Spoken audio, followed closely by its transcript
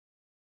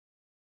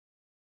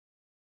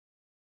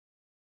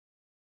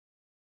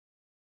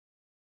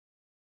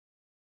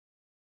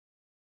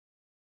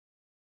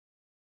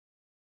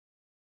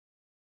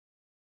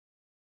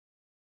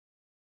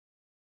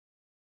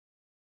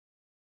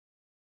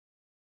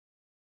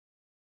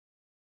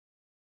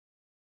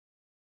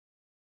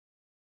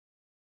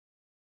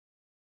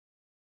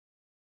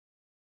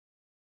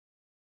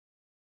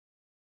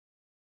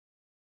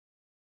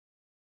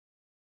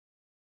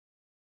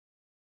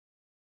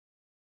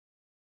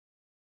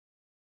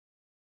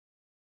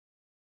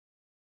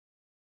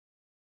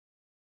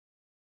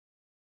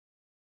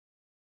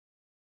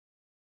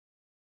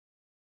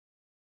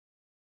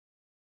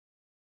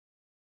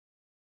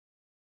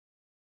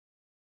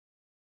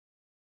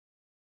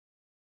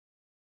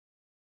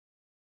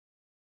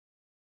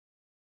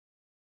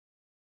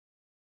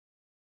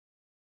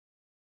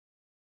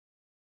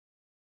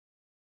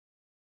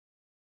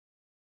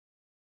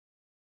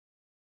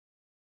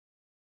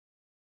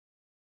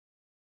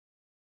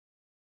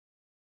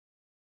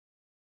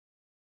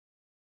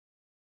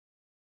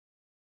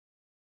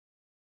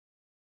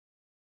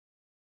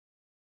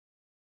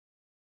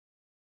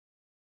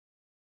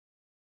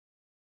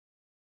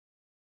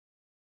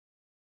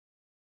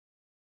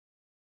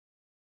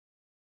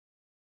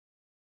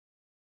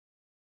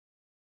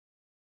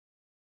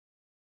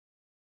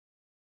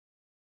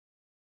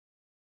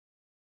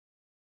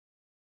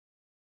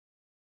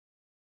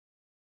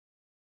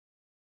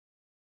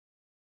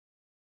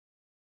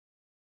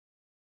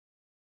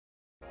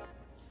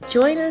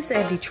Join us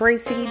at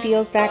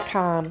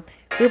DetroitCityDeals.com.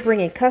 We're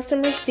bringing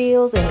customers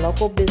deals and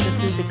local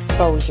businesses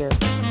exposure.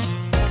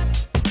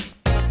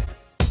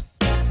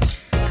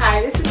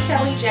 Hi, this is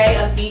Kelly J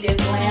of Beat and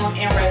Glam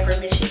in Redford,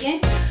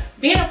 Michigan.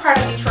 Being a part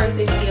of Detroit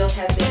City Deals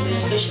has been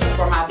beneficial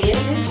for my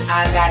business.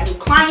 I've got new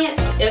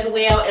clients as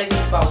well as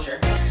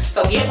exposure.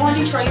 So get on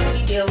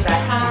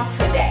DetroitCityDeals.com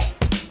today.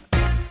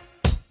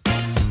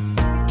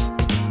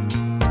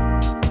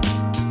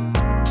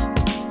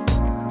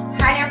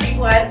 Hi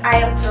everyone,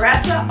 I am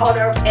Teresa,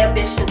 owner of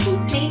Ambitious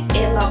Boutique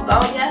in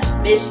Livonia,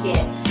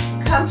 Michigan.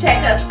 Come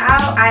check us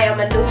out. I am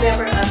a new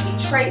member of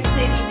Detroit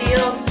City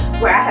Deals,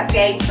 where I have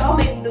gained so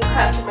many new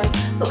customers.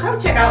 So come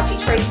check out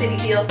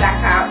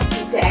DetroitCityDeals.com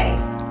today.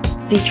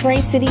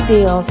 Detroit City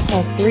Deals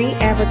has 3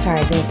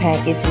 advertising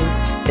packages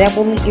that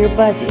will meet your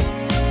budget: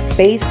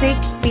 basic,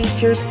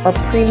 featured, or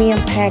premium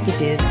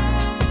packages.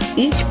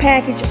 Each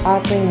package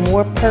offering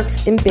more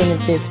perks and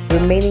benefits,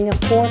 remaining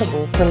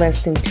affordable for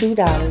less than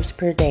 $2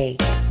 per day.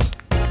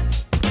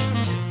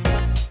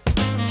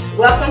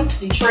 Welcome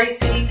to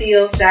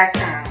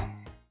DetroitCityDeals.com.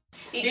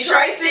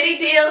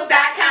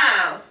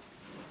 DetroitCityDeals.com.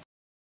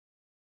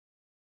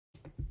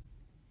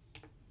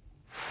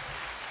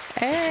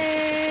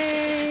 Hey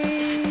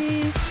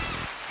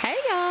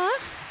y'all,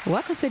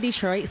 welcome to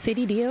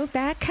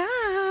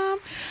DetroitCityDeals.com.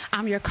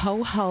 I'm your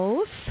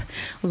co-host.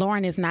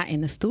 Lauren is not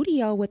in the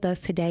studio with us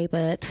today,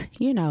 but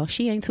you know,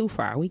 she ain't too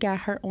far. We got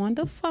her on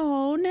the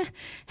phone.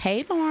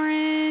 Hey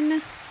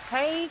Lauren.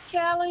 Hey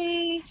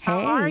Kelly, how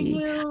are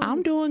you?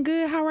 I'm doing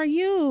good. How are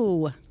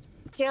you?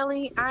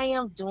 Kelly, I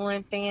am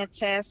doing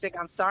fantastic.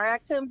 I'm sorry I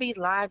couldn't be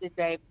live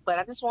today, but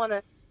I just want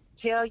to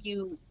tell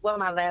you what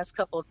my last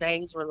couple of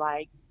days were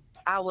like.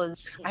 I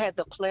had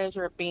the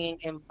pleasure of being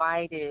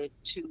invited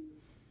to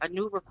a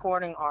new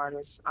recording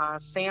artist,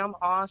 Sam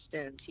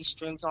Austin. He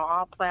streams on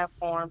all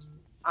platforms.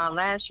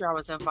 Last year I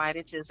was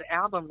invited to his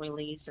album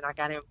release, and I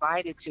got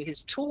invited to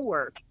his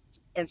tour.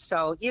 And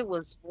so it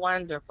was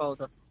wonderful.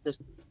 The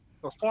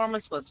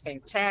performance was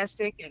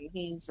fantastic, and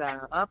he's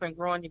up and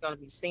growing. You're going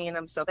to be seeing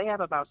him. So they have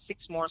about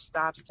 6 more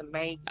stops to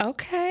make.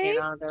 Okay.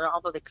 And they're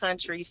all over the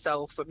country.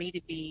 So for me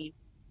to be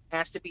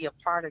asked to be a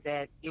part of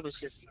that, it was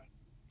just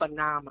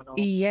phenomenal.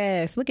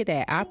 Yes, look at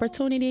that.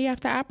 Opportunity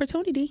after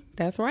opportunity.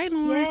 That's right,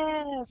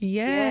 Lauren.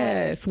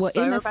 Yes. Well,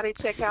 so everybody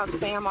check out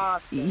Sam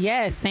Austin.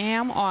 Yes,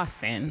 Sam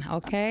Austin.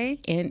 Okay.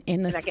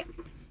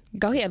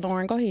 Go ahead,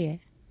 Lauren. Go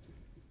ahead.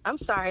 I'm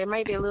sorry. It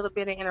may be a little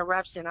bit of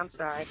interruption. I'm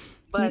sorry.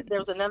 But there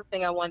was another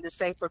thing I wanted to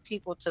say for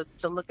people to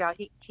look out.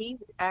 He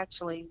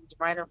actually is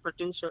writer and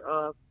producer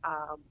of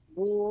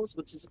Wolves,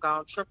 which is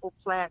called Triple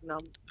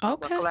Platinum.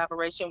 Okay. A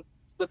collaboration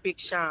with Big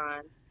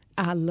Sean.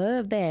 I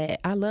love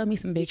that. I love me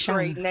some Big Sean.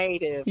 Detroit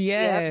native.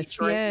 Yes.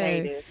 Detroit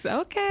native.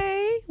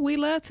 Okay. We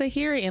love to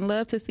hear it and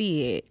love to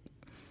see it.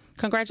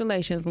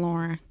 Congratulations,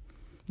 Lauren.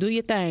 Do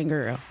your thing,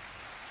 girl.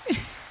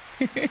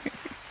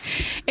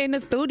 In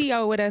the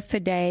studio with us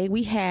today,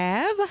 we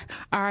have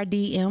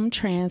RDM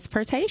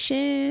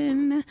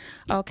Transportation.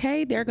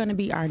 Okay, they're going to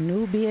be our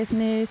new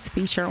business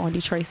feature on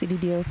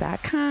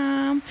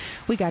DetroitCityDeals.com.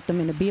 We got them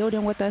in the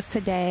building with us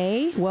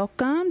today.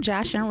 Welcome,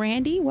 Josh and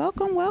Randy.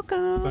 Welcome.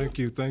 Thank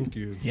you.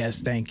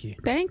 Yes, thank you.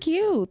 Thank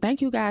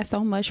you guys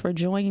so much for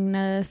joining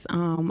us.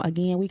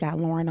 Again, we got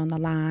Lauren on the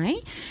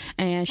line,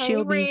 and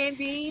she'll be.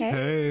 Randy.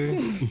 Hey.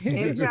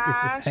 Hey,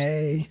 Josh.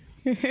 Hey.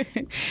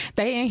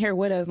 They ain't here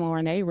with us,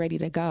 Lauren. They ready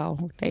to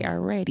go. They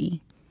are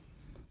ready.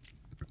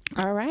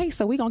 All right,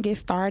 so we're going to get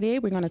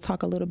started. We're going to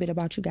talk a little bit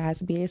about you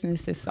guys'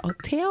 businesses. So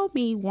tell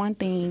me one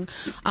thing.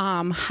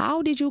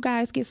 How did you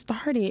guys get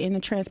started in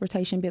the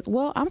transportation business?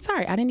 Well, I'm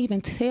sorry. I didn't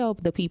even tell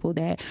the people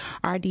that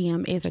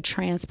RDM is a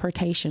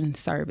transportation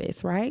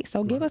service, right?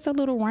 So give us a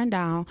little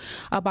rundown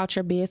about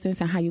your business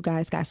and how you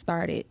guys got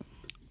started.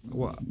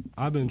 Well,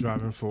 I've been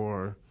driving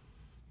for,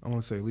 I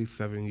want to say, at least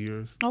 7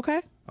 years.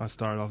 Okay. I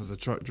started off as a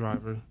truck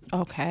driver.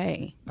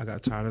 Okay. I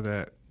got tired of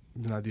that.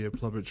 Then I did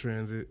public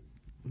transit.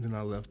 Then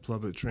I left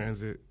public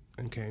transit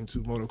and came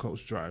to motor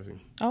coach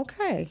driving.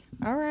 Okay.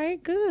 All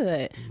right.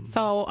 Good. Mm-hmm.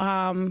 So,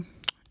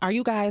 are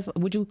you guys,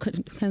 would you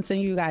consider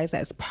you guys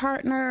as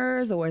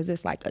partners, or is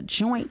this like a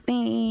joint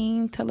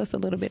thing? Tell us a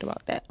little bit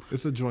about that.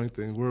 It's a joint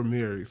thing. We're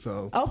married,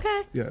 so.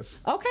 Okay. Yes.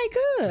 Okay,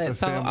 good.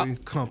 It's a family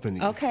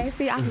company. Okay.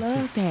 See, I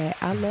love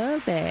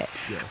that.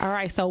 Yeah. All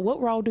right. So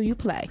what role do you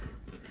play?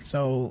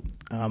 So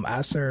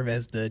I serve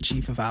as the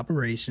chief of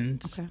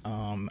operations. Okay.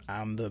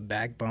 I'm the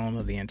backbone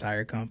of the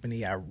entire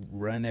company. I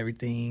run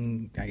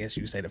everything. I guess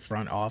you could say the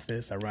front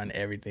office. I run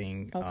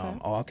everything. Okay.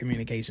 All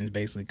communications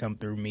basically come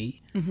through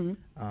me. Mm-hmm.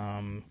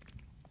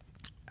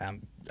 I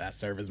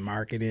serve as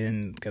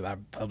marketing because I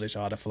publish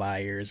all the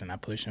flyers and I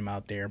push them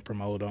out there and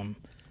promote them.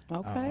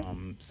 Okay.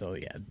 So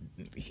yeah,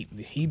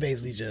 he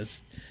basically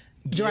just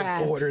Drive.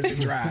 gives orders and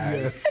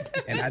drives,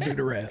 and I do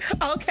the rest.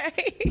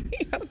 Okay.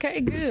 Okay,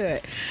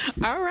 good.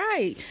 All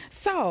right.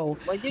 So,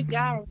 Well, you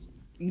guys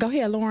Go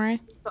ahead, Lauren.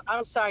 So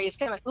I'm sorry. It's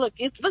kind of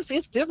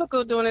it's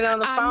difficult doing it on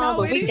the phone, I know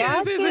but it we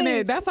got is, isn't it?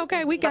 this. That's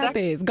okay. We got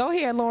this. Go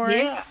ahead, Lauren.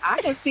 Yeah,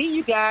 I can see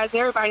you guys.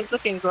 Everybody's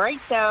looking great,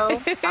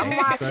 though. I'm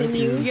watching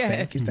you.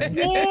 Yes.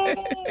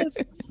 Yes.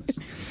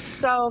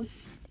 So,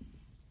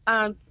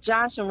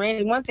 Josh and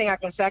Randy, one thing I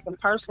can say, I can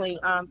personally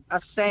I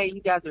say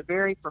you guys are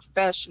very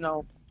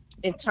professional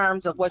in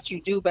terms of what you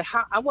do. But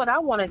what I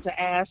wanted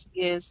to ask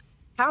is,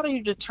 how do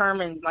you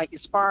determine, like,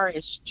 as far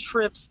as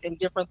trips and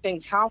different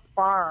things, how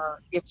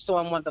far, if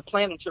someone wanted to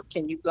plan a trip,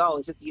 can you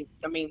go? Do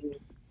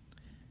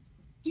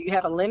you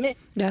have a limit?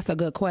 That's a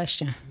good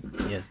question.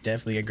 Yes,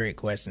 definitely a great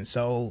question.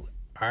 So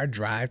our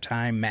drive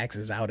time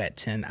maxes out at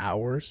 10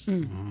 hours.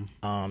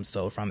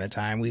 So from the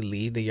time we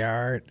leave the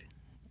yard,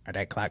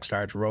 that clock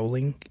starts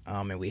rolling,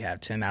 and we have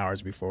 10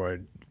 hours before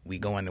we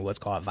go into what's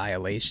called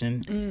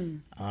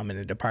violation. And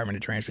the Department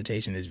of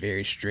Transportation is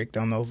very strict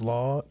on those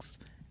logs.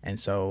 And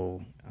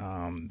so,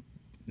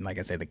 like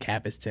I said, the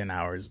cap is 10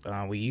 hours.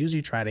 We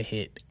usually try to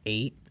hit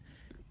 8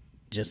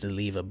 just to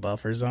leave a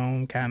buffer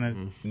zone, kind of,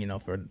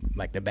 for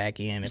like the back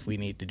end if we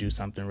need to do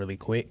something really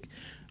quick.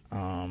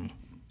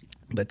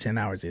 But 10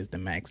 hours is the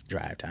max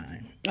drive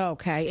time.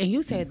 Okay, and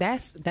you said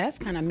that's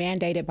kind of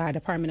mandated by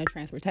Department of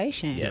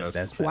Transportation. Yes,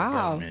 that's by the wow.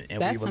 government.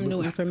 And That's some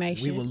new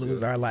information. We will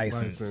lose our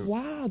license.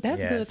 Wow, that's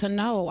good to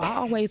know. I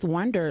always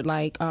wondered,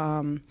 like,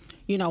 when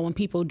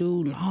people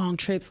do long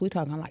trips, we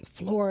talking like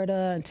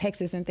Florida and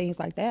Texas and things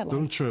like that.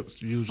 Them Like,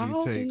 trips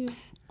usually take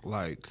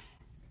like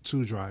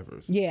 2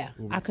 drivers. yeah,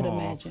 What we I could call-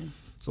 imagine.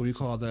 So we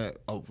call that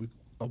a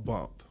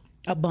bump.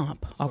 A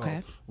bump, So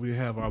okay. we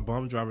have our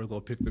bump driver go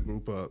pick the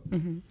group up,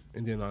 and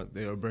then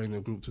they'll bring the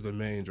group to the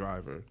main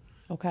driver.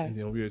 Okay. And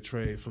then we'll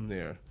trade from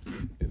there.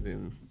 And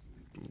then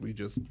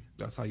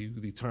that's how you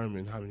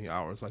determine how many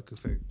hours. Like,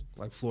 say,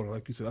 like Florida,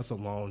 like you said, that's a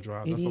long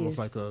drive. That's almost is.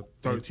 like a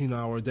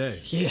 13-hour day.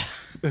 Yeah.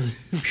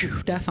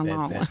 Phew, that's a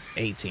long one. That's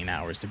 18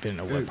 hours, depending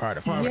on what part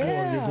of Part Florida. of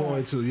Florida you're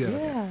going to,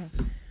 Yeah.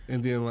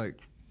 And then, like,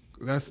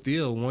 that's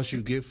still, once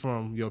you get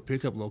from your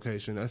pickup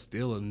location, that's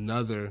still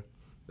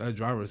that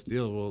driver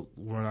still will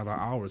run out of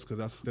hours because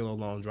that's still a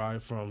long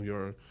drive from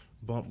your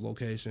bump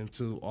location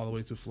to all the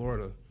way to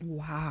Florida.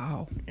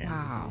 Wow.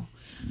 Wow.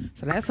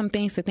 So that's some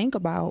things to think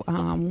about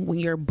when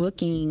you're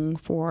booking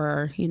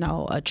for,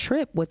 a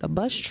trip with a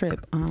bus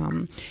trip.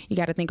 You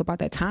got to think about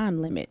that time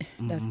limit.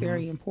 That's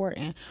very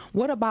important.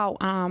 What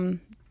about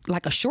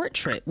like a short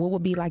trip? What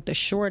would be like the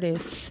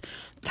shortest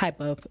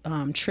type of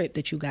trip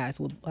that you guys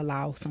would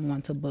allow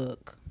someone to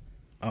book?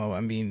 Oh,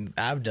 I mean,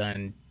 I've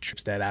done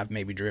trips that I've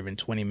maybe driven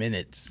 20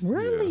 minutes.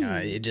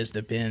 Really? It just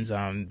depends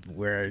on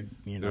where,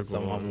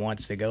 someone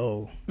wants to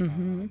go.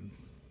 It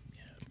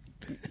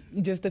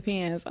just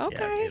depends. Yeah,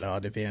 Okay. it all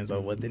depends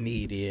on what the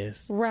need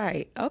is.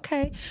 Right.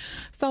 Okay.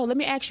 So let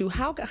me ask you,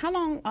 how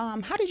long?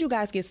 How did you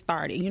guys get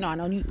started? I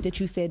know that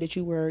you said that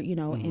you were,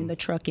 in the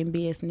trucking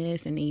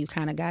business, and then you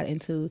kind of got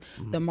into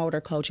the motor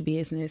coach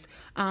business.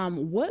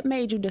 What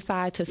made you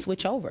decide to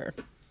switch over?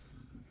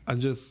 I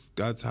just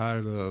got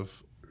tired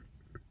of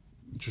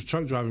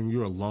truck driving.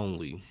 You're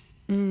lonely.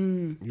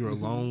 You're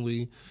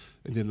lonely,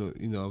 and then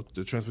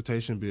the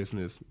transportation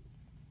business.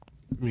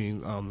 I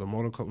mean,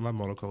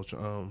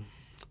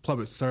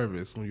 public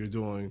service. When you're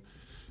doing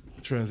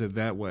transit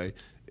that way,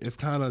 it's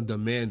kind of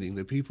demanding.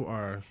 The people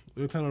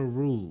they're kind of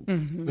rude.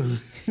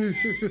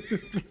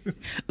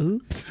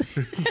 Oops.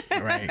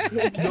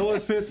 Right. No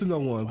offense to no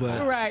one,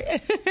 but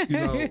Right.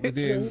 But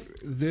then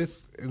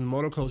this in the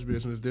motor coach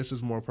business, this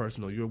is more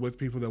personal. You're with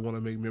people that want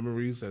to make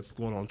memories. That's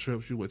going on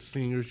trips. You're with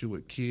seniors. You're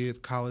with kids,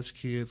 college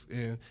kids,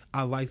 and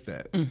I like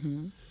that.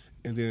 And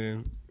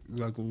then,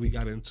 like when we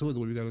got into it,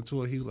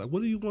 he was like,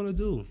 "What do you want to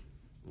do?"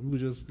 We were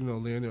just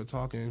laying there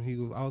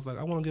talking. I was like,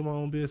 "I want to get my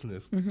own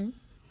business." And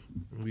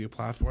we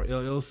applied for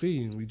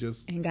LLC, and we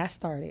just got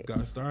started.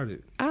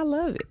 I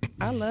love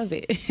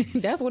it.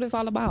 That's what it's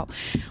all about.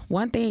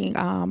 One thing,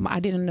 I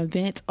did an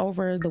event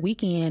over the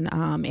weekend,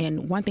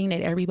 and one thing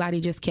that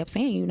everybody just kept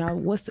saying,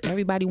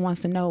 everybody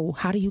wants to know,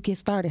 how do you get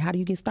started?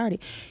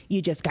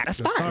 You just got to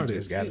start.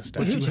 Just got to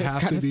start. But you just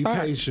have gotta to be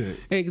start. patient.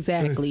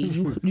 Exactly.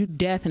 You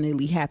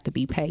definitely have to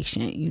be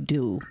patient. You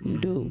do.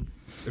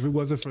 If it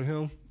wasn't for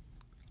him,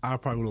 I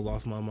probably would have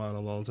lost my mind a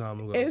long time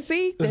ago. And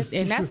see,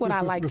 and that's what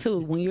I like too.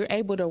 When you're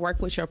able to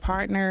work with your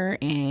partner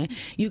and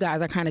you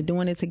guys are kind of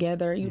doing it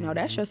together,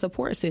 that's your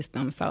support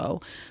system. So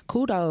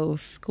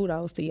kudos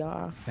to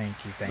y'all. Thank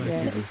you.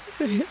 Yeah.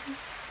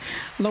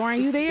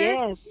 Lauren, you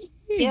there?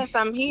 Yes,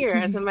 I'm here.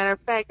 As a matter of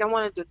fact, I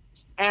wanted to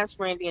ask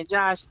Randy and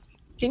Josh,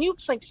 can you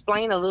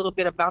explain a little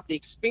bit about the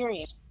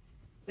experience?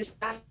 This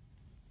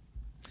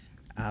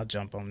I'll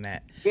jump on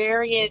that.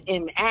 very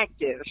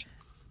interactive.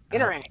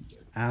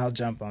 I'll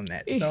jump on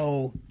that.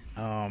 So,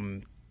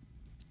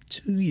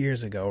 2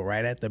 years ago,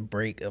 right at the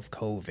break of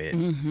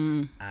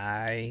COVID,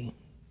 I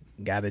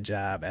got a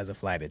job as a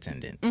flight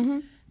attendant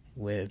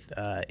with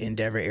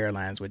Endeavor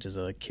Airlines, which is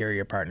a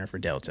carrier partner for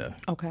Delta.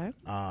 Okay.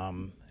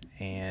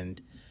 And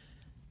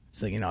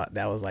So,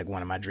 that was like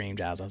one of my dream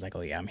jobs. I was like,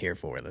 oh, yeah, I'm here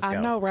for it. Let's go.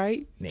 I know, right?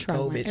 And then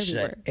Traveling COVID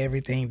shut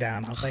everything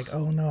down. I was like,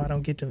 oh, no, I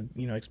don't get to,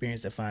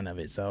 experience the fun of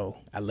it. So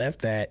I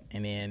left that,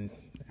 and then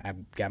I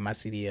got my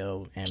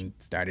CDL and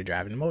started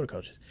driving the motor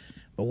coaches.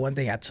 But one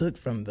thing I took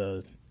from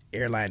the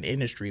airline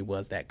industry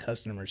was that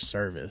customer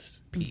service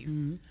piece.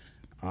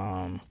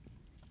 And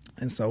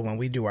so when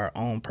we do our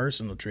own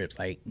personal trips,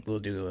 like we'll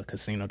do a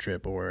casino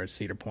trip or a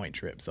Cedar Point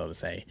trip, so to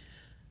say,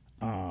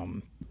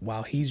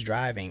 while he's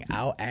driving,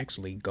 I'll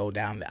actually go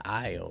down the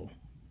aisle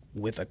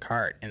with a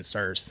cart and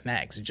serve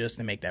snacks just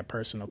to make that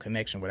personal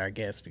connection with our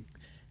guests.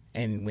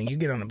 And when you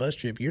get on a bus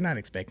trip, you're not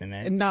expecting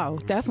that. No,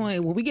 that's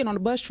when we get on the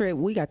bus trip,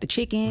 we got the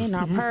chicken,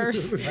 our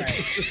purse,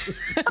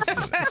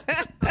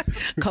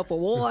 couple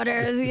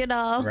waters,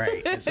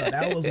 Right. And so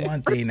that was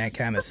one thing that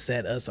kind of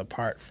set us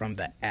apart from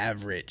the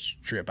average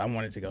trip. I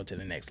wanted to go to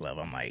the next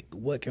level. I'm like,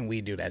 what can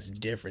we do that's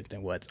different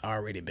than what's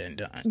already been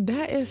done?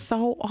 That is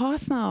so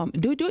awesome.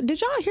 Did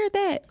y'all hear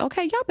that?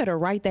 Okay, y'all better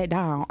write that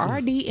down.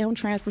 RDM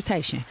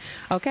Transportation.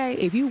 Okay,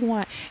 if you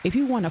want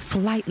a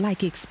flight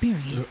like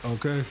experience,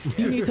 okay,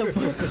 you need to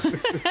book.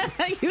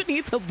 You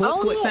need to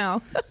book with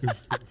them.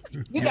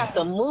 You got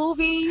the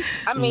movies.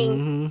 I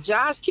mean,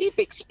 Josh, keep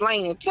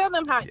explaining. Tell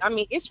them how. I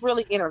mean, it's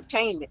really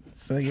entertainment.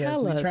 So yes,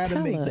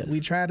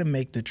 we try to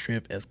make the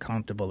trip as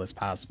comfortable as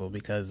possible,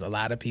 because a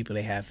lot of people,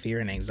 they have fear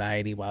and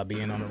anxiety while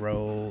being on the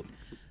road.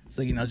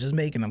 So just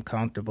making them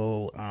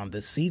comfortable.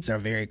 The seats are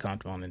very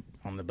comfortable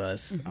on the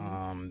bus.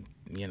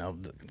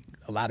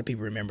 A lot of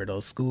people remember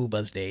those school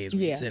bus days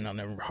where you're sitting on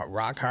the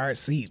rock hard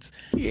seats.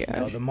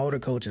 Yeah. The motor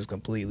coach is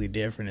completely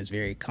different. It's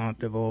very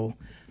comfortable.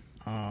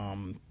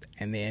 And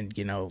then,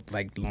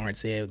 like Lauren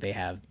said, they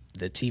have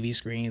the TV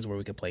screens where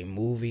we could play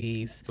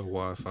movies. The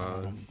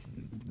Wi-Fi.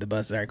 The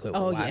buses are equipped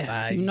with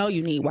Wi-Fi. Yes.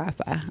 You need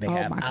Wi-Fi. They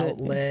have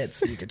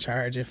outlets. You can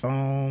charge your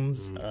phones.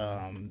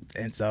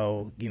 And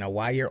so,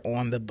 while you're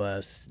on the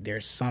bus,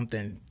 there's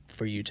something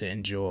for you to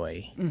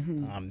enjoy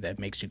that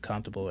makes you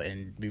comfortable,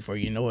 and before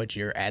you know it,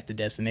 you're at the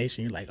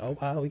destination. You're like, oh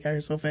wow, we got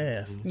here so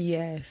fast.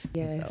 Yes.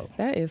 So.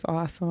 That is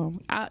awesome.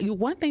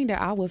 One thing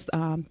that I was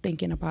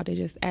thinking about, it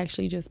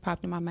just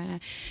popped in my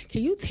mind.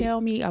 Can you tell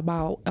me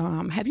about,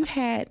 have you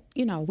had,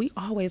 we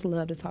always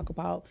love to talk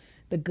about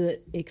the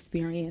good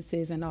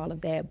experiences and all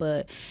of that,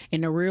 but in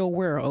the real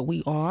world,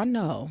 we all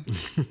know,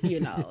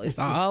 it's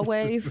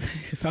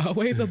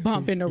always a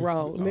bump in the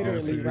road,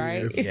 literally,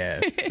 right?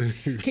 Yes.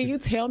 Can you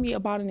tell me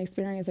about an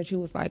experience that you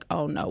was like,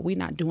 oh no, we're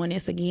not doing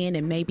this again,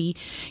 and maybe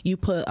you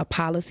put a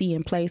policy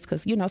in place?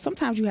 Because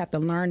sometimes you have to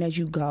learn as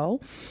you go.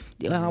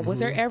 Was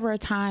there ever a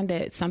time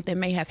that something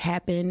may have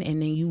happened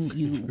and then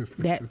you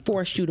that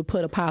forced you to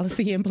put a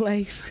policy in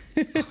place?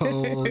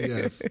 Oh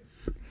yes.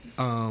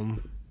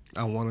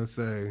 I want to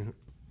say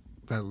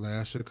that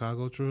last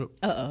Chicago trip.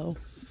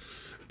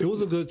 It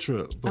was a good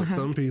trip, but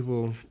some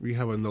people, we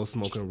have a no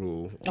smoking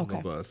rule on the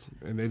bus,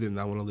 and they did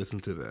not want to listen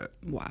to that.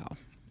 Wow.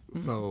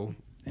 So,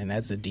 and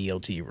that's a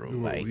DOT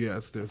rule.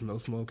 Yes, there's no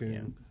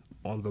smoking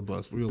on the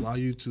bus. We allow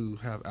you to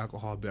have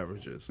alcohol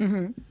beverages,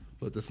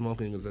 but the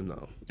smoking is a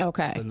no.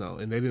 Okay. A no,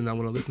 and they did not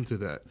want to listen to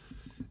that,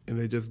 and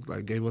they just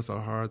gave us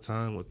a hard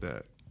time with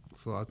that.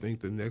 So I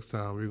think the next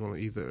time we're going to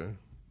either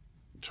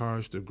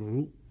charge the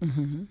group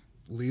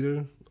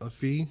leader a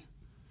fee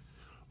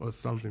or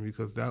something,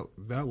 because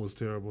that was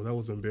terrible. That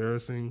was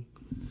embarrassing.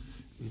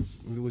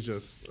 It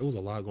was a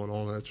lot going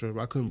on that trip.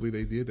 I couldn't believe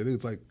they did that. It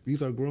was like,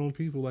 these are grown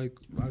people. I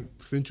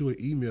sent you an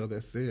email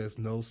that says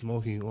no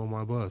smoking on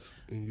my bus,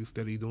 and you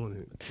steady doing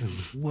it.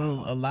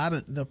 Well, a lot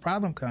of the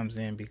problem comes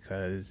in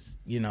because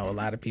a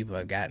lot of people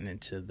have gotten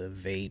into the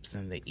vapes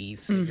and the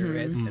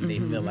e-cigarettes, and they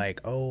feel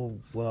like, oh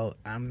well,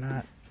 I'm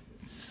not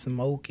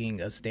smoking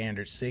a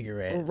standard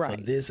cigarette, right?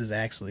 So this is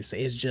actually,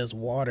 it's just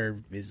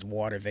water, is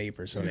water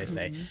vapor, so they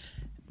say,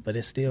 but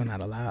it's still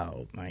not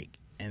allowed.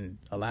 And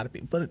a lot of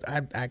people, but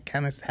I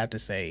kind of have to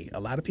say, a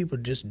lot of people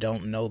just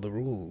don't know the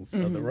rules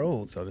of the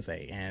road, so to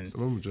say, and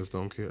some of them just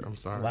don't care. I'm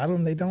sorry, a lot of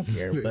them, they don't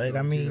care. But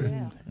I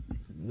mean,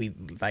 we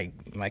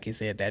like you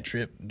said, that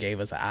trip gave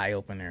us an eye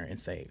opener and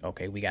say,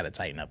 okay, we got to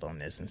tighten up on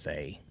this and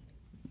say,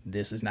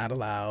 this is not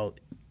allowed,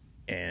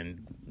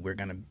 and we're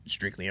going to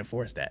strictly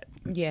enforce that.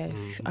 Yes.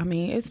 I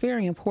mean, it's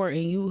very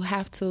important. You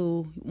have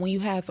to, when you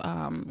have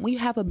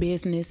a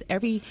business,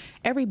 every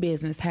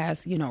business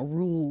has,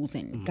 rules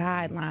and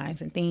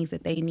guidelines and things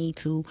that they need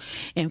to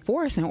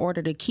enforce in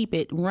order to keep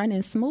it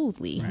running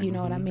smoothly. Right. You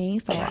know what I mean?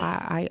 So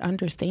I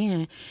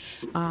understand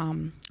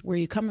where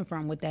you're coming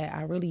from with that.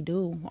 I really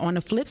do. On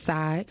the flip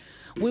side,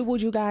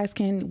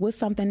 what's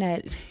something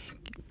that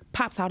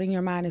pops out in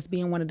your mind as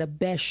being one of the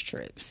best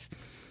trips?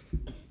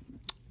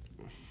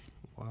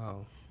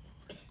 Wow.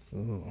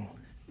 Ooh.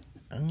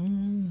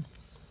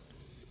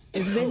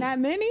 It's been that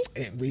many?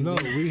 We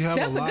have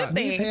that's a lot. A good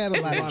thing. We've had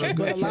a lot of trips,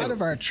 but a lot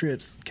of our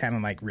trips kind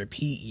of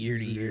repeat year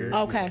to year.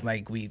 Okay.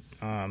 Like we,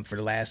 for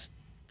the last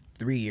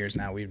 3 years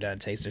now, we've done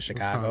Taste of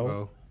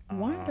Chicago.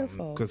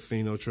 Wonderful.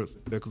 Casino trips.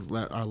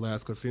 Our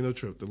last casino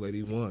trip, the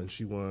lady won.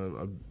 She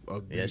won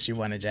she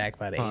won a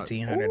jackpot of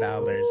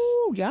 $1,800.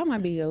 Ooh, y'all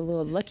might be a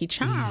little lucky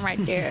charm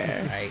right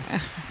there.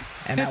 Right.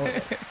 And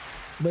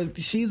But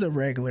she's a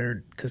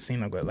regular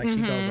casino girl. Like,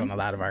 she goes on a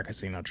lot of our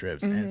casino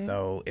trips. And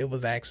so it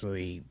was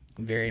actually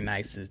very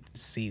nice to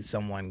see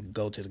someone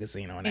go to the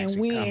casino and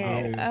actually come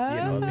home,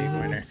 a big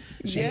winner.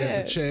 She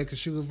had the check, and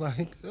she was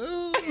like,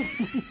 oh.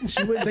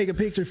 She wouldn't take a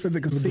picture for the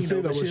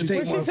casino, but she'll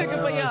take one She took it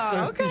for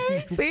y'all.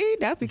 Okay. See,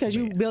 that's because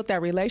you built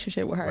that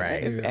relationship with her.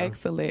 Right. It's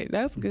excellent.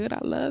 That's good. I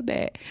love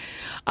that.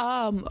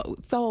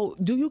 So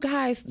do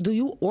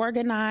you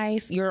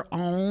organize your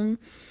own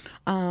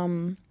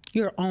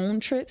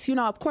trips? You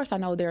know, of course, I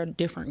know there are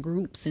different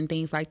groups and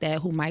things like that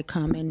who might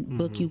come and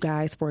book you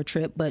guys for a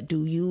trip, but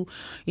do you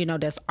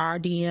does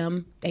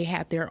RDM, they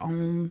have their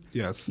own,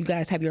 Yes. You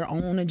guys have your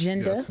own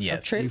agenda Yes.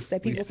 of trips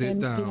that people can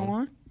be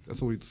on? That's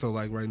what so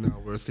like right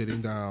now we're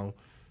sitting down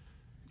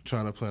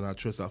trying to plan our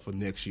trips out for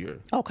next year.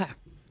 Okay.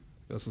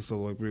 That's what,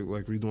 so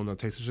we're doing a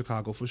Taste of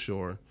Chicago for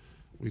sure.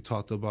 We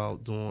talked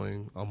about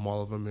doing a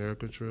Mall of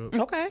America trip.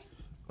 Okay.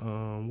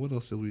 What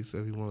else did we say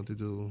we wanted to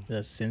do?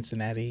 The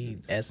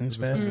Cincinnati Essence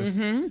Fest.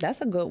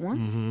 That's a good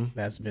one.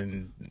 That's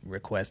been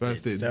requested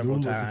Requested several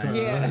numerous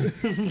times.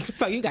 Yeah.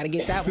 So you got to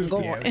get that one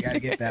going. Yeah, we got to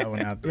get that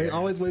one out there. They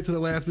always wait till the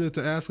last minute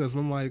to ask us. And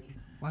I'm like,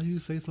 why you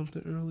say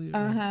something earlier?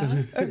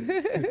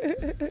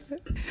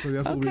 So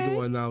that's what we're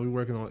doing now. We're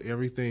working on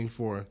everything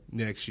for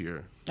next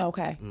year.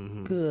 Okay.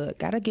 Good.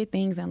 Got to get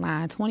things in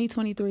line.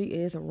 2023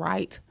 is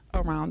right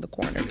around the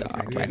corner,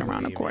 y'all. Right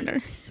around the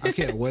corner. I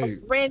can't wait.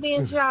 Randy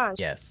and Josh,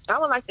 Yes. I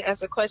would like to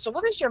ask a question.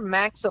 What is your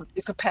maximum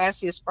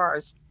capacity as far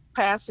as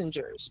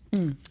passengers?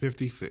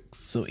 56.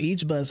 So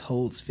each bus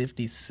holds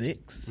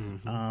 56.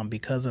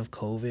 Because of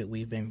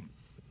COVID,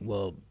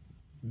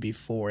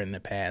 before in the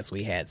past,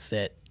 we had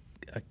set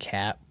a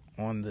cap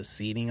on the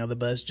seating of the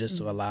bus just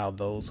to allow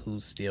those who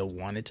still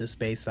wanted to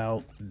space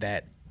out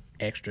that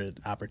extra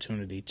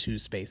opportunity to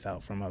space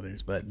out from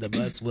others. But the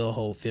bus will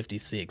hold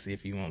 56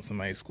 if you want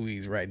somebody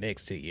squeezed right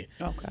next to you.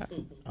 Okay.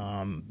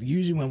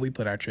 Usually when we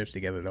put our trips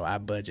together, though, I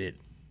budget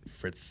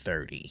for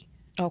 30.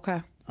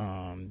 Okay.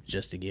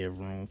 Just to give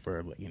room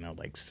for,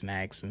 like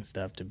snacks and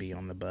stuff to be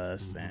on the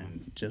bus,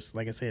 and just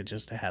like I said,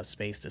 just to have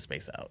space to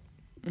space out.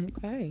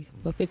 Okay.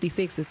 But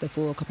 56 is the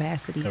full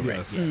capacity.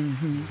 Correct. Yeah.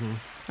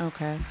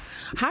 Okay.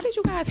 How did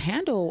you guys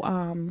handle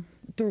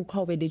through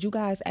COVID? Did you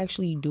guys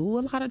actually do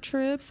a lot of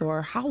trips,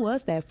 or how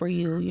was that for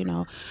you? You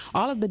know,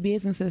 all of the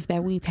businesses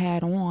that we've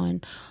had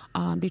on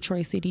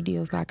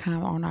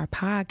DetroitCityDeals.com on our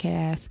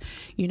podcast,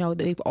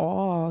 they've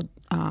all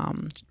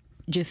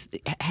just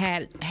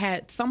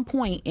had some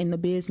point in the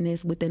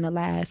business within the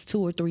last 2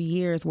 or 3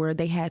 years where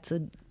they had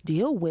to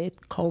deal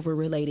with COVID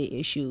related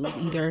issues.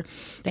 Either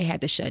they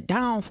had to shut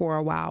down for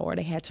a while, or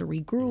they had to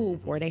regroup,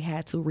 or they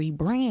had to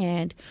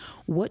rebrand.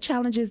 What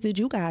challenges did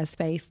you guys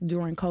face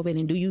during COVID,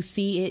 and do you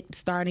see it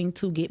starting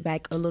to get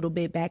back a little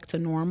bit back to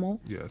normal?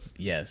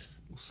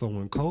 Yes. So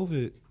when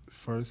COVID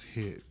first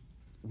hit,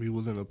 we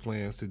was in the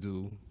plans to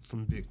do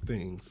some big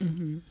things.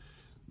 And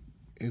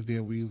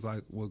then we was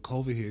like, when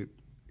COVID hit,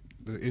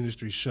 the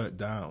industry shut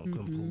down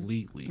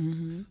completely.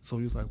 So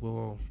we was like,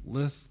 well,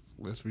 let's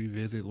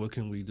revisit, what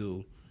can we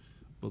do?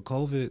 But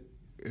COVID,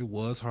 it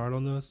was hard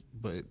on us,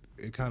 but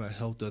it kind of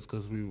helped us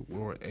because we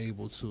were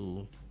able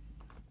to,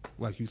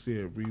 like you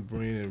said,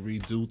 rebrand and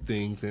redo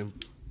things and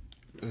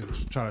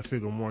try to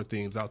figure more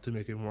things out to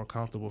make it more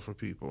comfortable for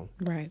people.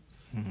 Right.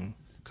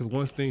 Because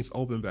once things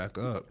open back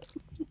up,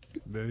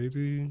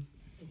 baby,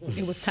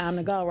 It was time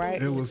to go,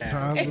 right? it was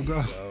time to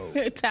go.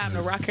 Time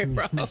to rock and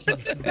roll.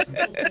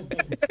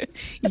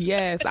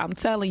 Yes, I'm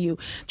telling you,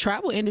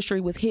 travel industry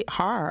was hit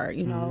hard,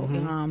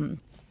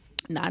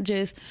 not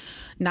just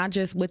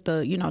with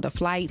the, the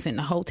flights and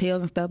the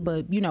hotels and stuff,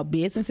 but,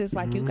 businesses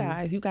like you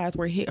guys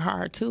were hit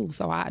hard too.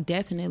 So I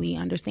definitely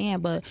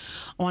understand. But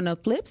on the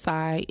flip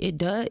side, it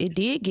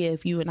did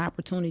give you an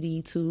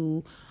opportunity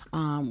to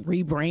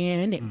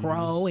rebrand and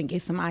grow and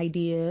get some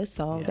ideas.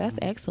 So that's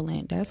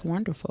excellent. That's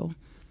wonderful.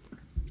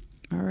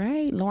 All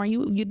right, Lauren,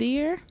 you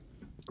there?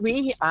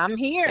 I'm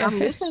here. I'm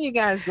listening to you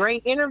guys.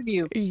 Great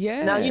interview.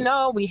 Yes.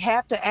 Now, we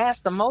have to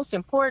ask the most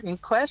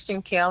important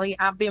question, Kelly.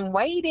 I've been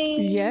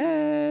waiting.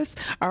 Yes.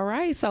 All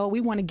right. So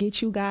we want to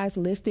get you guys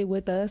listed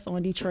with us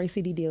on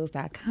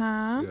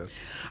DetroitCityDeals.com. Yes.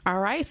 All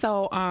right.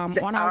 So on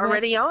our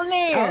Already on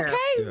there. Okay,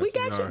 Yes, we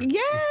got we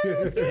you.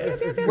 are.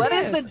 Yes. What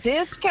is the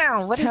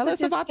discount? Tell us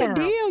about the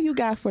deal you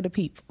got for the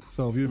people.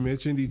 So if you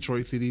mention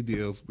Detroit City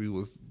Deals, we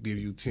will give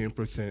you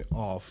 10%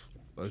 off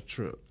a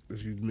trip.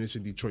 If you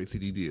mention Detroit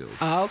City Deals.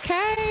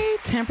 Okay,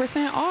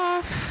 10%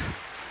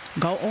 off.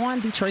 Go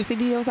on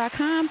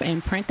DetroitCityDeals.com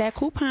and print that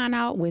coupon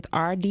out with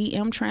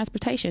RDM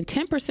Transportation.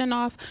 10%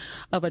 off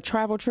of a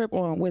travel trip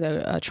with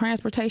a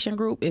transportation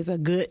group is a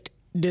good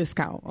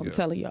discount. I'm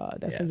telling y'all,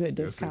 that's a good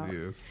discount. Yes,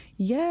 it is.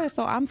 Yeah,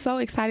 so I'm so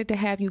excited to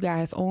have you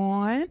guys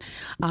on.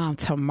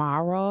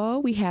 Tomorrow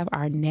we have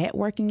our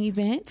networking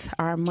event,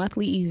 our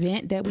monthly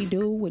event that we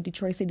do with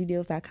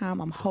DetroitCityDeals.com.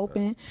 I'm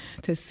hoping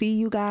to see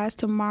you guys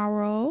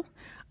tomorrow.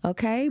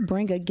 Okay,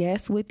 bring a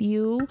guest with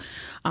you.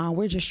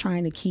 We're just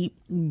trying to keep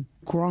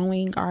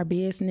growing our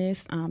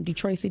business.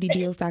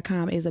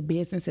 DetroitCityDeals.com is a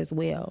business as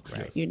well,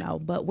 you know,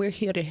 but we're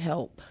here to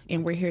help,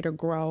 and we're here to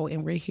grow,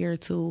 and we're here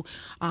to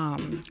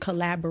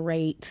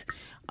collaborate.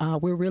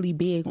 We're really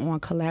big on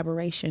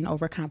collaboration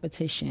over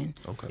competition.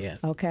 Okay.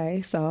 Yes.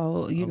 Okay,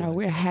 so you know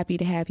we're happy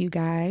to have you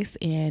guys,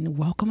 and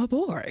welcome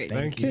aboard.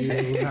 Thank you.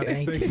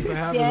 Thank you for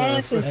having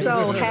Yes, us. we're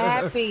so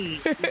happy.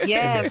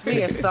 Yes,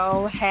 we are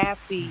so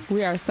happy.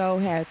 We are so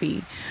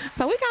happy.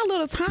 So we got a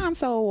little time.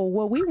 So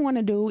what we want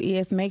to do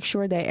is make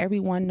sure that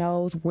everyone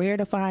knows where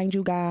to find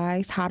you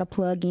guys, how to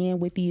plug in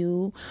with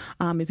you.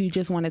 If you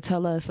just want to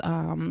tell us,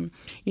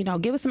 you know,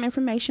 give us some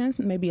information,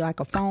 maybe like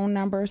a phone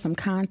number, some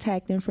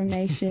contact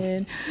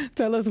information.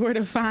 Tell us where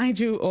to find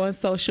you on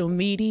social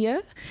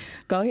media.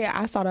 Go ahead.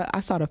 I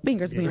saw the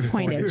fingers being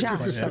pointed at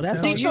Josh. So that's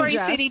on you, Detroit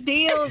Josh. City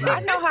Deals.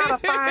 I know how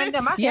to find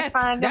them. I can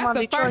find them on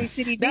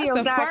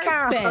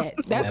DetroitCityDeals.com.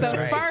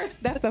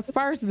 That's the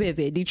first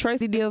visit.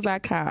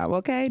 DetroitCityDeals.com.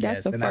 Okay,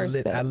 that's the first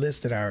step. I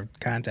listed our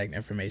contact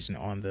information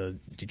on the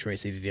Detroit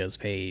City Deals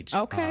page.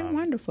 Okay,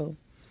 wonderful.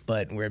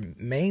 But we're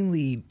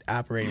mainly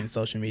operating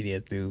social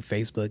media through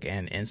Facebook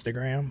and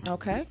Instagram.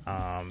 Okay.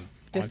 On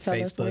Just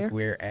tell us where. Facebook,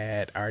 we're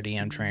at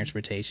RDM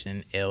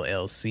Transportation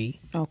LLC.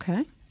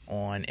 Okay.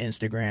 On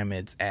Instagram,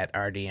 it's at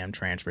RDM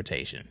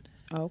Transportation.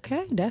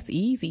 Okay, that's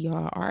easy,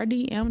 y'all.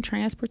 RDM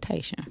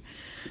Transportation.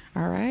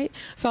 All right.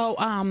 So,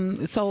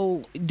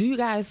 so do you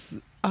guys?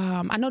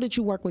 I know that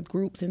you work with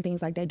groups and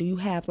things like that. Do you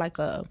have like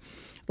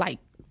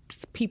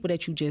people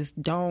that you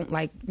just don't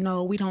like?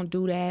 No, we don't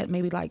do that.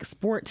 Maybe like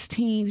sports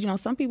teams. You know,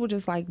 some people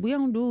just like, we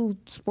don't do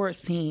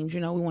sports teams. You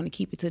know, we want to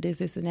keep it to this,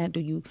 and that.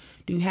 Do you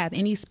have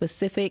any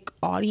specific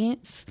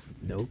audience?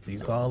 Nope. You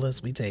call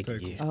us, we take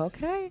you.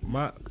 Okay.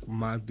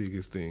 My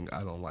biggest thing,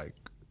 I don't like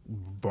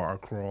bar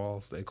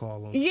crawls, they call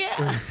them.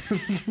 Yeah.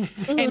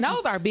 And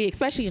those are big,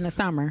 especially in the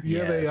summer.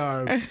 Yeah, they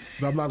are.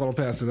 But I'm not going to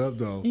pass it up,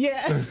 though.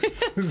 Yeah.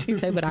 He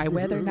said, but I'd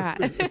rather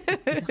not.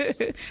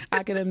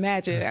 I can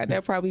imagine.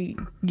 They'll probably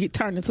get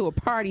turned into a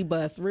party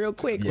bus real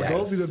quick. Yeah. Right?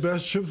 Those be the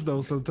best trips,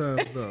 though,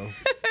 sometimes, though.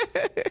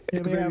 Yeah,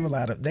 they have a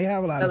lot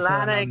of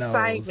fun of on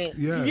excitement.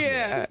 Yeah.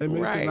 Yeah, It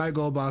makes right. the night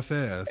go by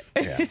fast.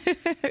 Those. Yeah.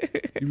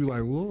 You be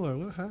like, Lord,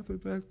 what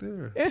happened back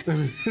there?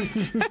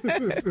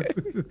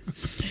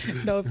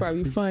 Those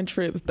probably fun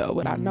trips, though,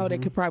 but I know they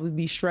could probably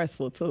be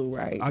stressful, too,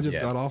 right? I just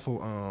Yeah. got off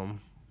of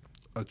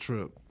a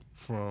trip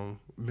from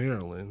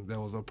Maryland. That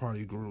was a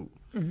party group.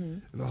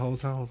 And the whole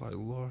time I was like,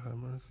 Lord have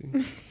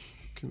mercy.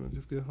 Can I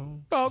just get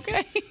home?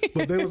 Okay.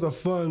 But they was a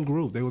fun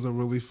group. They was a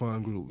really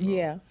fun group. Though.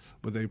 Yeah.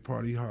 But they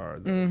party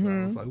hard. I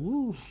was like,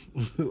 woo.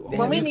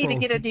 Well, we need to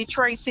get a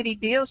Detroit City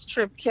Deals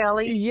trip,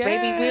 Kelly. Yes.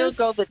 Maybe we'll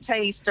go the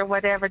taste or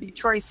whatever.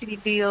 Detroit City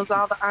Deals,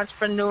 all the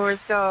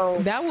entrepreneurs go.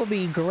 That would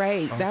be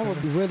great. That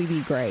would really be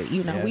great.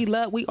 You know,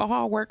 Yes. we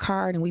all work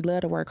hard, and we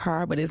love to work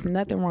hard, but there's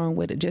nothing wrong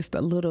with it. Just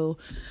a little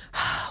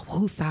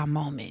woosah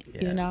moment,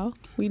 you Yeah. know?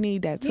 We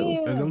need that, too.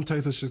 Yeah. And them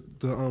taste of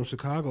the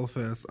Chicago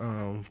Fest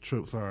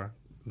trips are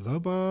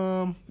the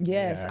bomb.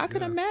 Yes, Yeah, I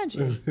could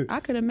imagine. I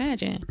could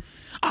imagine.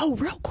 Oh,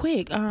 real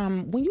quick,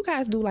 when you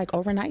guys do like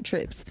overnight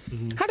trips,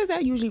 how does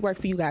that usually work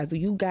for you guys? Do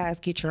you guys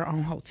get your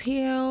own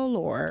hotel,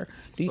 or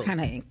do you kind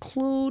of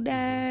include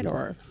that,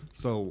 or?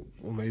 So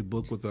when they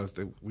book with us,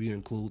 we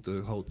include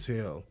the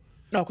hotel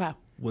Okay.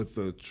 with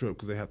the trip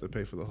because they have to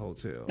pay for the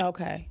hotel.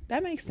 Okay,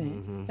 that makes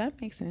sense. That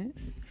makes sense.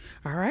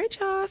 All right,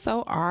 y'all.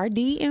 So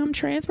RDM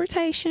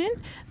Transportation,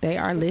 they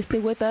are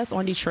listed with us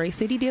on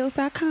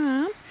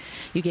DetroitCityDeals.com.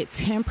 You get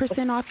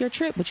 10% off your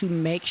trip, but you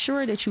make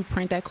sure that you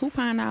print that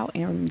coupon out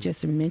and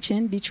just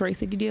mention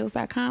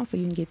DetroitCityDeals.com so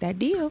you can get that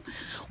deal.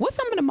 What's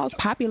some of the most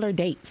popular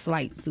dates?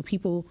 Like, do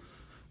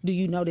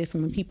you notice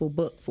when people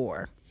book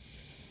for?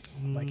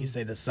 Like you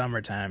say, the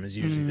summertime is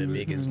usually the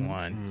biggest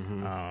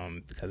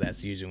one, because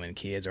that's usually when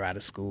kids are out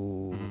of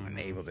school and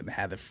able to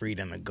have the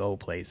freedom to go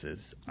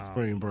places.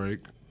 Spring break.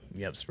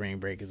 Yep, spring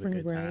break is a Spring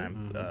good break.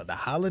 time. The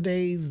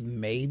holidays,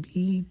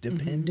 maybe,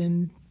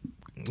 depending,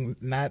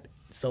 not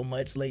so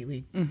much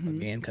lately,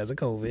 again, because of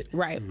COVID.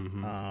 Right.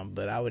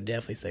 But I would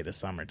definitely say the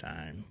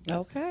summertime.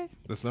 Okay.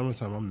 The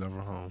summertime, I'm never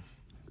home.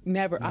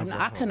 Never.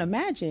 I can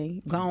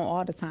imagine gone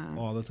all the time.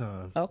 All the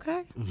time.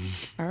 Okay.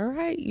 All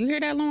right. You hear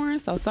that, Lauren?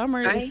 So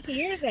summer I is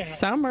hear that.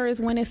 summer is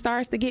when it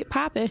starts to get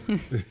popping.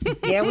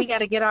 Yeah, we got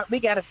to get out.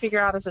 We got to figure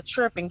out as a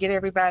trip and get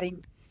everybody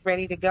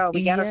ready to go.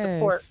 We got to Yes.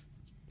 support.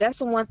 That's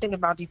the one thing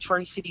about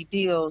Detroit City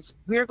Deals.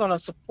 We're going to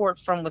support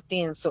from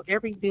within. So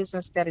every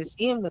business that is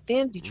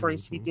within Detroit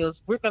City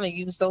Deals, we're going to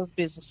use those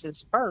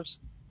businesses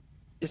first.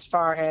 As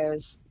far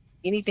as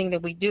anything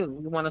that we do,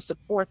 we want to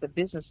support the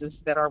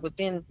businesses that are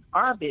within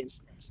our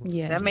business.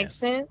 Yes. That makes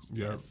sense.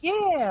 Yes.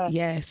 Yeah.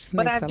 Yes.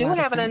 But I makes a do lot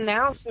of have an sense.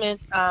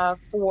 announcement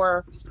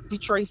for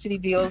Detroit City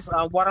Deals.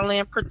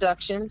 Waterland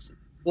Productions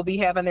will be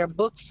having their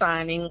book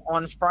signing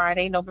on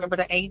Friday, November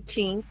the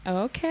 18th,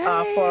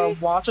 Okay. for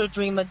Walter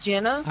Dreamer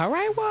Jenna. All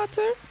right,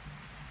 Walter.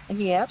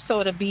 Yep.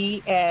 So it'll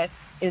be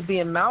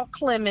in Mount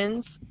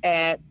Clemens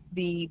at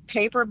the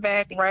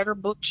Paperback Writer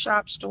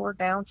Bookshop store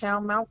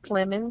downtown Mount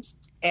Clemens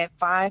at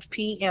 5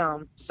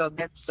 p.m. So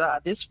that's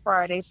this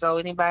Friday. So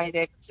anybody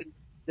that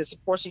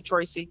supports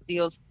Detroit City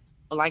Deals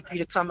would like you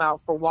to come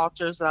out for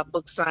Walter's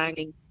book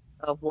signing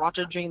of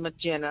Walter Dream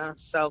Magenta.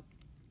 So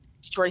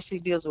Detroit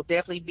City Deals will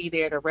definitely be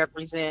there to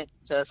represent,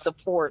 to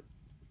support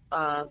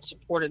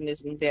in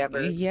this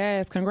endeavor.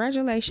 Yes,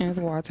 congratulations,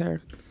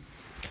 Walter.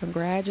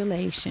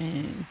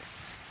 Congratulations.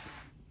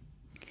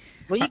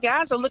 Well, you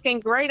guys are looking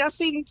great. I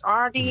see these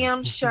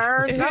RDM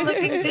shirts. I'm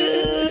looking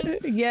good.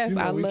 Yes,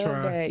 I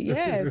love that.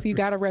 Yes, you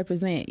got to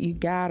represent. You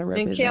got to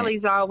represent. And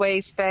Kelly's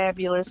always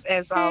fabulous,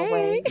 as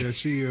always. Yeah,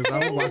 she is.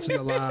 I've been watching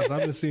the lives.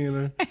 I've been seeing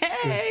her.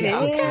 Hey,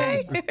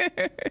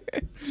 okay.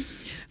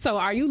 So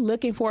are you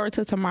looking forward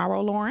to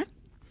tomorrow, Lauren?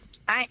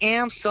 I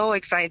am so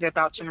excited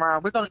about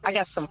tomorrow. I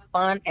got some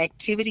fun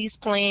activities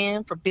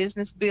planned for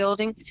business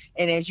building.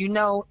 And as you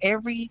know,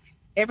 every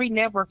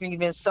networking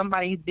event,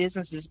 somebody's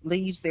business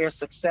leaves there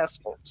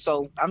successful.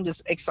 So I'm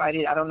just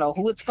excited. I don't know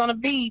who it's going to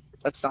be,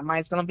 but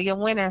somebody's going to be a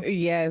winner.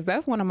 Yes,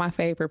 that's one of my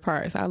favorite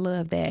parts. I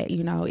love that,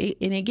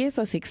 and it gets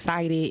us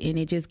excited, and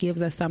it just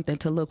gives us something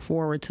to look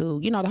forward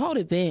to. The whole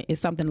event is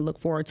something to look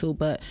forward to,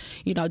 but,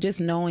 just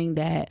knowing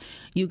that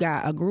you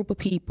got a group of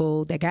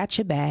people that got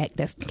your back,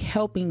 that's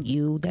helping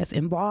you, that's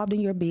involved in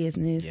your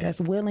business,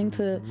 that's willing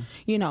to,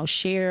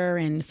 share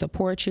and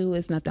support you,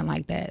 it's nothing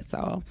like that.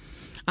 So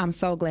I'm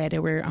so glad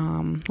that we're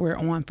on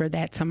for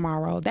that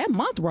tomorrow. That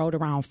month rolled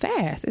around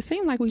fast. It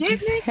seemed like we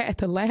just had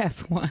the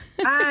last one.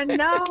 I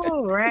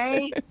know,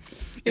 right?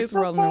 It's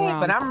rolling around,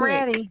 but I'm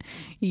ready.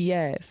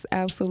 Yes,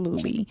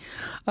 absolutely.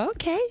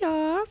 Okay,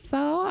 y'all.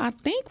 So I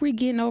think we're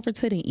getting over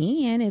to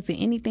the end. Is there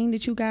anything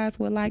that you guys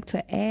would like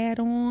to add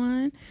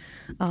on?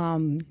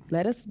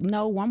 Let us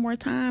know one more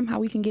time how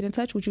we can get in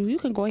touch with you. You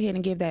can go ahead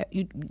and give that.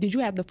 Did you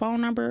have the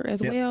phone number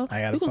as well?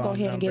 I got You can go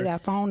ahead and give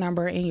that phone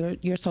number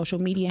and your social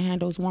media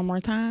handles one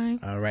more time.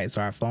 All right.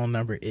 So our phone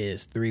number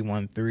is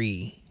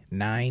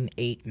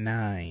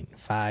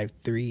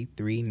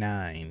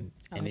 313-989-5339.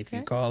 And if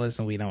you call us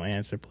and we don't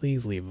answer,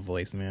 please leave a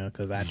voicemail,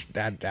 because I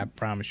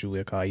promise you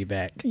we'll call you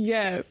back.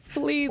 Yes,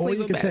 please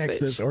leave a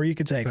message. Or you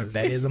can text us.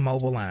 That is a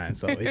mobile line,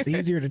 so it's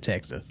easier to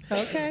text us.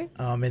 Okay.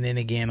 And then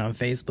again on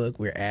Facebook,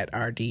 we're at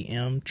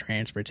RDM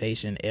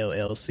Transportation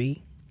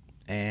LLC.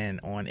 And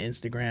on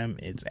Instagram,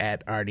 it's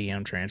at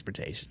RDM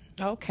Transportation.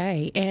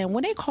 Okay. And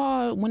when they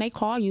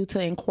call you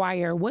to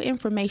inquire, what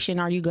information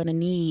are you going to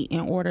need in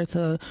order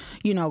to,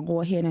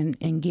 go ahead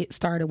and get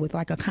started with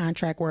like a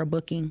contract or a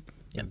booking?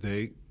 The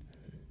date,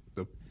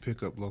 the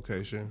pickup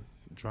location,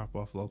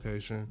 drop-off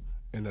location,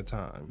 and the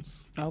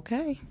times.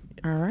 Okay.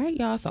 All right,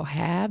 y'all. So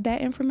have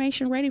that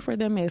information ready for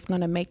them. It's going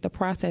to make the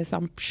process,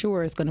 I'm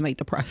sure it's going to make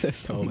the process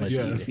so much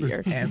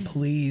easier. And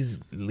please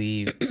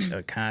leave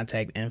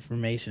contact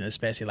information,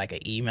 especially like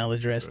an email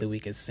address that we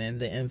can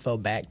send the info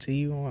back to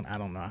you on. I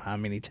don't know how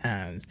many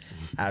times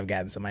I've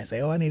gotten somebody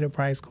say, I need a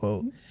price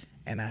quote.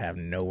 And I have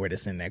nowhere to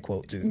send that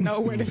quote to.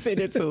 Nowhere to send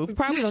it to.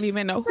 Probably don't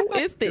even know who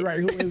is this. Right,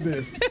 who is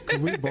this?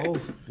 we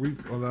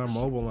on our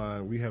mobile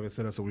line, we have it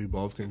set up so we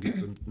both can get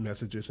the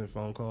messages and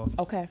phone calls.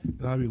 Okay.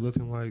 And I'll be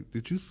looking like,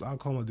 I'll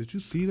call him, did you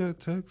see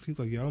that text? He's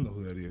like, yeah, I don't know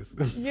who that is.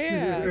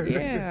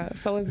 Yeah.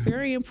 So it's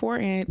very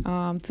important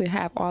to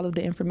have all of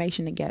the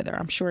information together.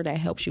 I'm sure that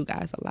helps you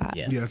guys a lot.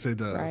 Yes, it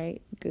does.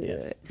 Right?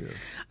 Good. Yes.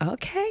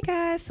 Okay,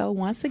 guys. So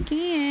once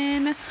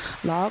again,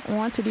 log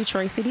on to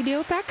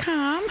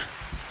DetroitCityDeals.com.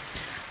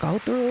 Go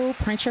through,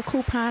 print your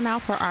coupon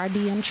out for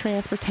RDM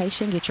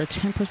Transportation, get your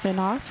 10%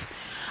 off,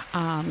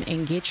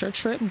 and get your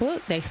trip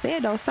booked. They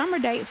said those summer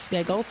dates,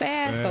 they go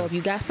fast. So if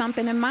you got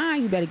something in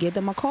mind, you better give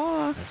them a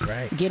call. That's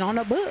right. Get on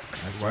the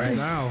books. That's right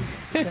now.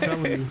 I'm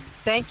telling you.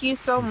 Thank you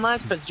so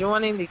much for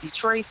joining the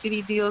Detroit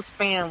City Deals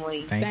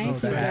family.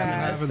 Thank you,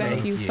 guys.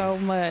 Thank you so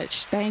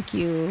much. Thank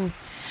you.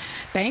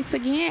 Thanks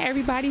again,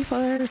 everybody,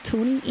 for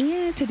tuning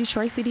in to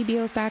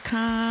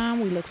DetroitCityDeals.com.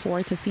 We look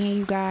forward to seeing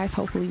you guys.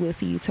 Hopefully, we'll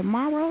see you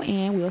tomorrow,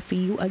 and we'll see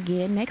you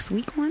again next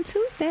week on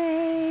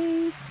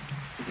Tuesday.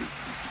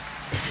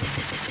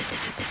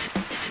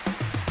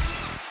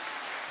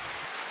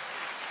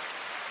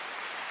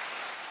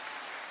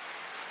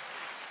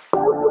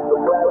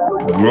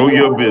 Grow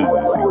your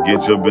business and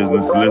get your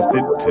business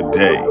listed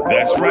today.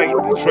 That's right,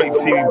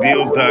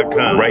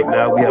 DetroitCityDeals.com. Right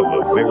now, we have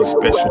a very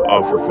special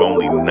offer for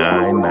only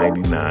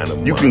 $9.99 a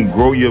month. You can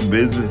grow your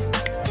business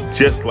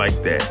just like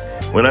that.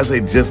 When I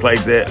say just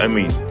like that, I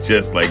mean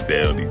just like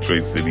that on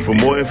Detroit City. For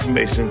more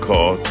information,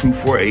 call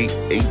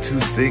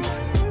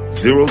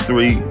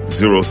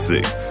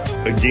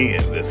 248-826-0306.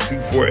 Again, that's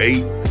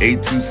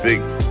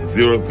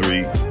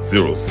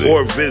 248-826-0306.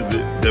 Or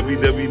visit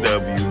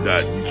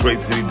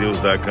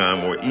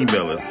www.DetroitCityDeals.com or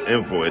email us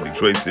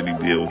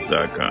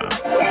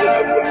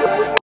info@DetroitCityDeals.com.